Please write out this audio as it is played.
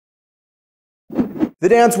The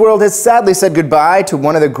dance world has sadly said goodbye to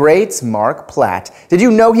one of the greats, Marc Platt. Did you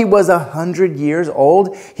know he was 100 years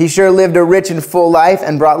old? He sure lived a rich and full life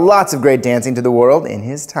and brought lots of great dancing to the world in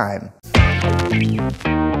his time.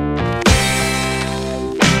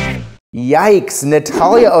 Yikes!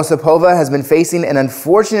 Natalia Osipova has been facing an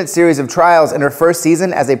unfortunate series of trials in her first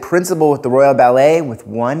season as a principal with the Royal Ballet, with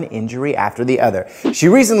one injury after the other. She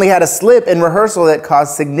recently had a slip in rehearsal that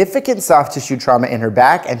caused significant soft tissue trauma in her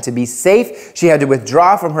back, and to be safe, she had to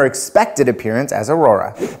withdraw from her expected appearance as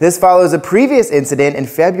Aurora. This follows a previous incident in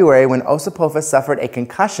February when Osipova suffered a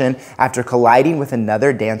concussion after colliding with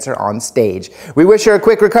another dancer on stage. We wish her a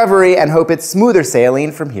quick recovery and hope it's smoother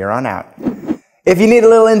sailing from here on out. If you need a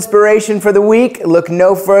little inspiration for the week, look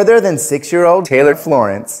no further than 6-year-old Taylor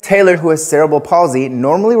Florence. Taylor, who has cerebral palsy,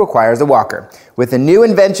 normally requires a walker. With a new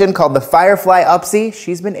invention called the Firefly Upsy,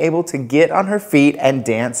 she's been able to get on her feet and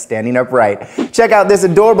dance standing upright. Check out this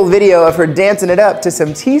adorable video of her dancing it up to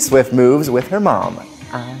some T-Swift moves with her mom.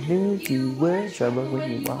 I knew you were trouble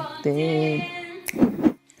when you walked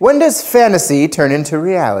in. When does fantasy turn into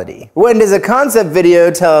reality? When does a concept video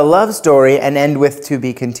tell a love story and end with to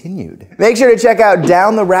be continued? Make sure to check out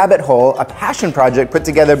Down the Rabbit Hole, a passion project put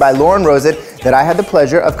together by Rosen that I had the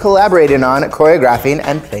pleasure of collaborating on, choreographing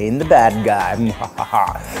and playing the bad guy.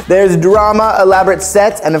 There's drama, elaborate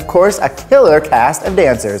sets, and of course a killer cast of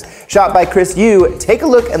dancers. Shot by Chris Yu. Take a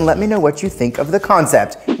look and let me know what you think of the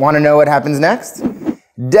concept. Want to know what happens next?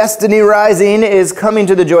 Destiny Rising is coming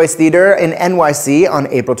to the Joyce Theater in NYC on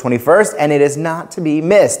April 21st, and it is not to be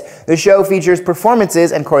missed. The show features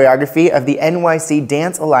performances and choreography of the NYC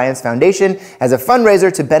Dance Alliance Foundation as a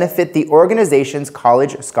fundraiser to benefit the organization's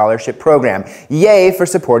college scholarship program. Yay for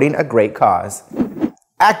supporting a great cause.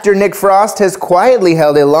 Actor Nick Frost has quietly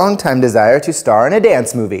held a long-time desire to star in a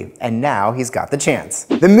dance movie, and now he's got the chance.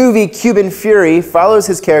 The movie Cuban Fury follows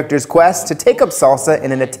his character's quest to take up salsa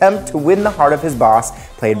in an attempt to win the heart of his boss,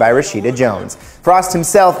 played by Rashida Jones. Frost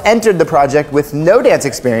himself entered the project with no dance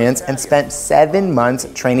experience and spent 7 months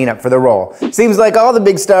training up for the role. Seems like all the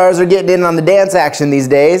big stars are getting in on the dance action these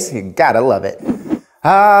days. You gotta love it.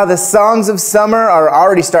 The songs of summer are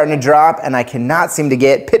already starting to drop, and I cannot seem to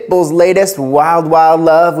get Pitbull's latest Wild Wild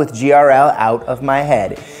Love with g.r.l. out of my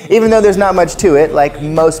head. Even though there's not much to it, like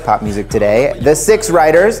most pop music today, the 6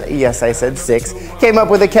 writers, yes I said 6, came up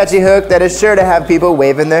with a catchy hook that is sure to have people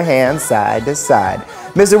waving their hands side to side.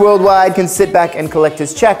 Mr. Worldwide can sit back and collect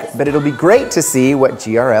his check, but it'll be great to see what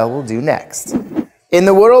g.r.l. will do next. In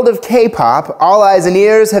the world of K-pop, all eyes and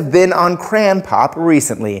ears have been on Crayon Pop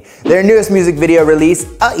recently. Their newest music video release,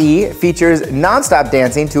 features non-stop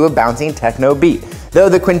dancing to a bouncing techno beat. Though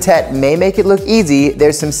the quintet may make it look easy,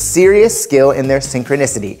 there's some serious skill in their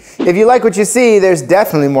synchronicity. If you like what you see, there's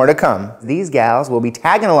definitely more to come. These gals will be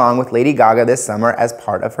tagging along with Lady Gaga this summer as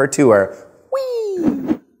part of her tour. Whee!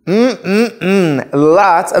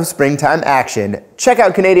 Lots of springtime action. Check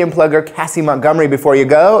out Canadian plugger Kassie Montgomery before you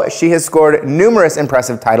go. She has scored numerous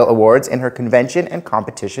impressive title awards in her convention and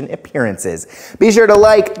competition appearances. Be sure to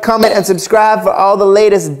like, comment, and subscribe for all the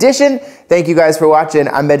latest edition. Thank you guys for watching.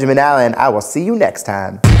 I'm Benjamin Allen. I will see you next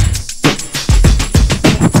time.